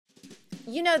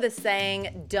You know the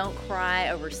saying, don't cry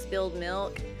over spilled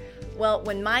milk? Well,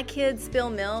 when my kids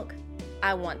spill milk,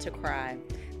 I want to cry.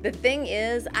 The thing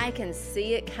is, I can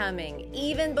see it coming,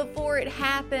 even before it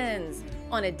happens.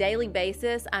 On a daily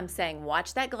basis, I'm saying,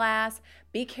 watch that glass,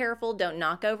 be careful, don't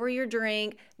knock over your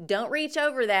drink, don't reach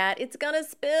over that, it's gonna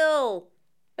spill.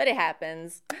 But it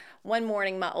happens. One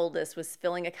morning, my oldest was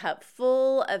filling a cup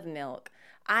full of milk.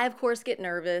 I, of course, get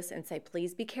nervous and say,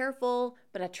 please be careful,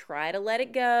 but I try to let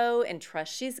it go and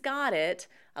trust she's got it.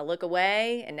 I look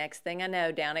away, and next thing I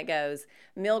know, down it goes.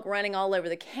 Milk running all over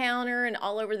the counter and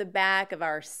all over the back of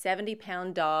our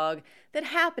 70-pound dog that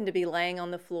happened to be laying on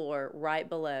the floor right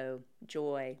below.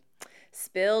 Joy.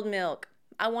 Spilled milk.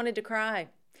 I wanted to cry.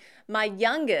 My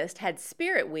youngest had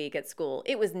Spirit Week at school.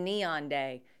 It was Neon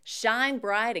Day. Shine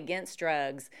bright against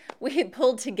drugs. We had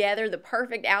pulled together the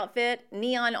perfect outfit,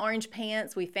 neon orange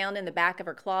pants we found in the back of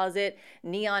her closet,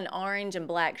 neon orange and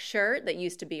black shirt that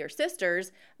used to be her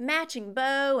sister's, matching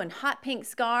bow and hot pink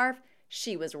scarf.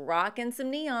 She was rocking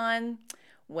some neon.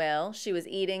 Well, she was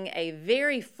eating a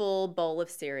very full bowl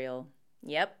of cereal.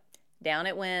 Yep, down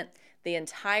it went. The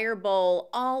entire bowl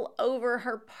all over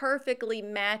her perfectly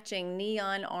matching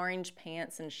neon orange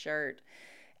pants and shirt.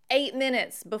 8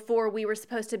 minutes before we were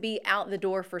supposed to be out the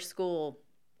door for school.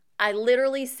 I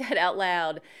literally said out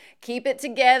loud, keep it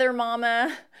together,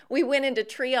 Mama. We went into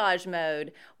triage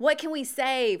mode. What can we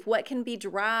save? What can be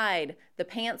dried? The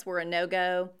pants were a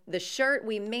no-go. The shirt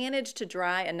we managed to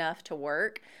dry enough to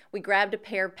work. We grabbed a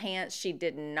pair of pants she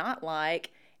did not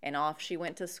like, and off she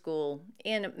went to school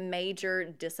in major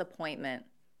disappointment.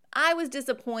 I was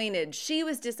disappointed. She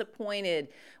was disappointed.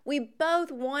 We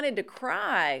both wanted to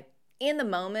cry. In the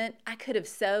moment, I could have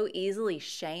so easily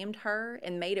shamed her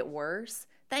and made it worse.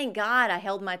 Thank God I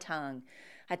held my tongue.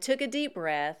 I took a deep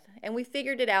breath and we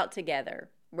figured it out together,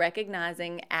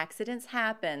 recognizing accidents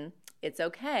happen. It's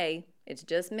okay. It's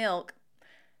just milk.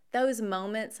 Those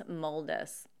moments mold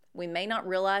us. We may not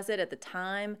realize it at the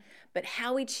time, but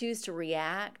how we choose to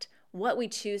react, what we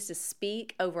choose to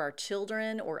speak over our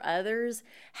children or others,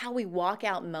 how we walk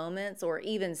out moments or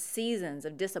even seasons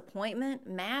of disappointment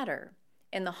matter.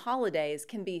 And the holidays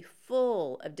can be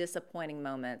full of disappointing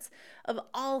moments, of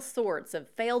all sorts of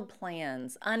failed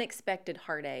plans, unexpected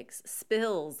heartaches,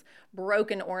 spills,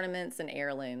 broken ornaments, and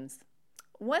heirlooms.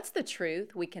 What's the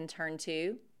truth we can turn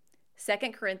to?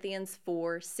 2 Corinthians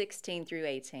 4:16 through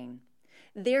 18.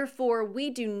 Therefore, we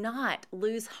do not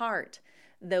lose heart,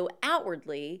 though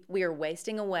outwardly we are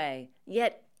wasting away,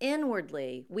 yet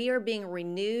inwardly, we are being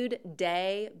renewed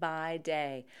day by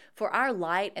day. For our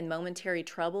light and momentary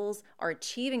troubles are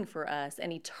achieving for us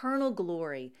an eternal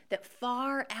glory that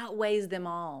far outweighs them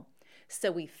all.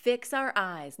 So we fix our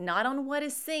eyes not on what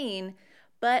is seen,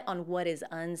 but on what is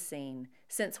unseen,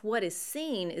 since what is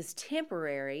seen is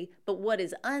temporary, but what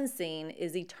is unseen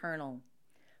is eternal.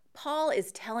 Paul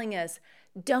is telling us,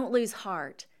 don't lose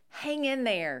heart. Hang in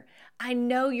there. I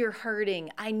know you're hurting.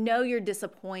 I know you're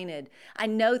disappointed. I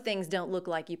know things don't look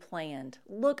like you planned.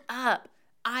 Look up.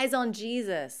 Eyes on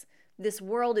Jesus. This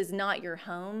world is not your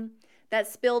home. That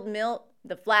spilled milk,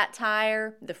 the flat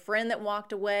tire, the friend that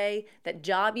walked away, that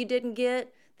job you didn't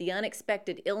get, the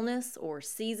unexpected illness or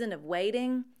season of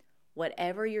waiting,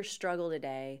 whatever your struggle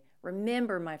today,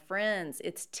 remember, my friends,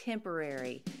 it's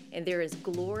temporary and there is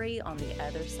glory on the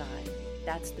other side.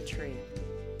 That's the truth.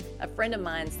 A friend of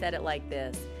mine said it like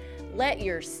this, let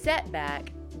your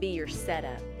setback be your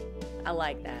setup. I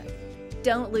like that.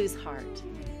 Don't lose heart.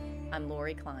 I'm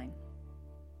Lori Klein.